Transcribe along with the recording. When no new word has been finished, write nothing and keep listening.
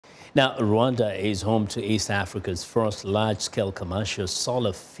Now, Rwanda is home to East Africa's first large-scale commercial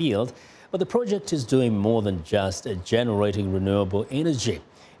solar field, but the project is doing more than just generating renewable energy.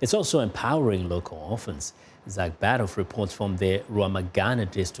 It's also empowering local orphans. Zack Baddorf reports from the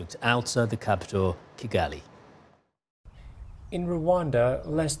Rwamagana district outside the capital, Kigali. In Rwanda,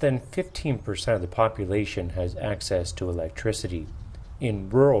 less than 15% of the population has access to electricity. In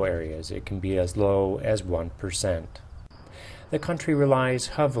rural areas, it can be as low as 1%. The country relies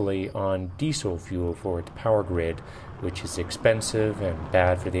heavily on diesel fuel for its power grid, which is expensive and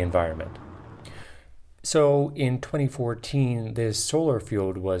bad for the environment. So in 2014, this solar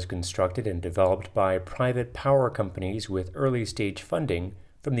field was constructed and developed by private power companies with early-stage funding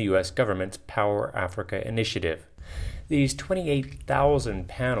from the U.S. government's Power Africa initiative. These 28,000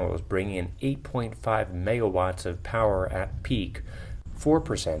 panels bring in 8.5 megawatts of power at peak,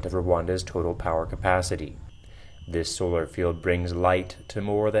 4% of Rwanda's total power capacity. This solar field brings light to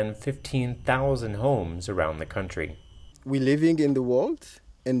more than 15,000 homes around the country. We're living in the world,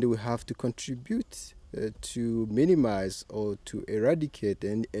 and we have to contribute to minimize or to eradicate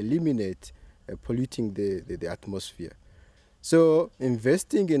and eliminate polluting the atmosphere. So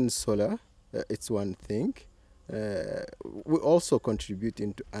investing in solar, it's one thing. We also contribute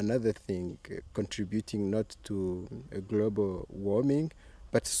into another thing, contributing not to global warming,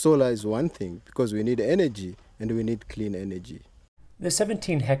 but solar is one thing because we need energy and we need clean energy. The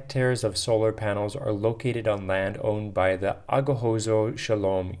 17 hectares of solar panels are located on land owned by the Agahozo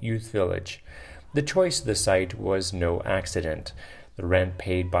Shalom Youth Village. The choice of the site was no accident. The rent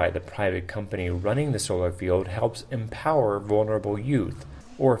paid by the private company running the solar field helps empower vulnerable youth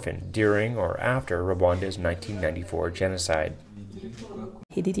orphaned during or after Rwanda's 1994 genocide.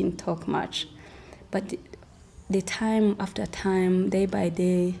 He didn't talk much, but the time after time, day by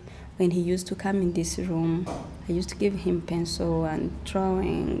day, when he used to come in this room, I used to give him pencil and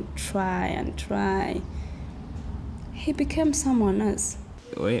drawing, try and try. He became someone else.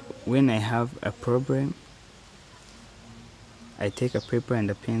 When I have a problem, I take a paper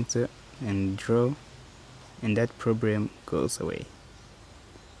and a pencil and draw, and that problem goes away.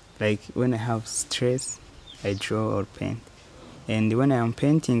 Like when I have stress, I draw or paint. And when I am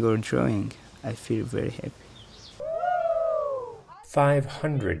painting or drawing, I feel very happy.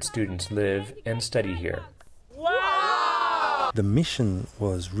 500 students live and study here. Wow! The mission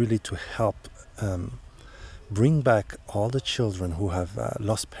was really to help bring back all the children who have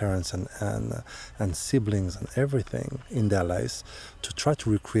lost parents and siblings and everything in their lives, to try to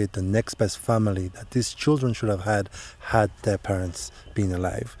recreate the next best family that these children should have had their parents been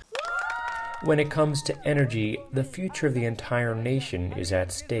alive. When it comes to energy, the future of the entire nation is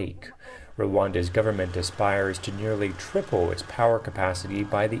at stake. Rwanda's government aspires to nearly triple its power capacity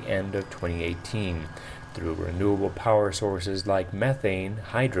by the end of 2018 through renewable power sources like methane,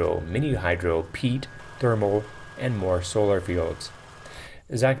 hydro, mini hydro, peat, thermal, and more solar fields.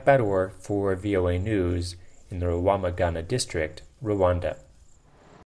 Zack Baddorf for VOA News in the Rwamagana district, Rwanda.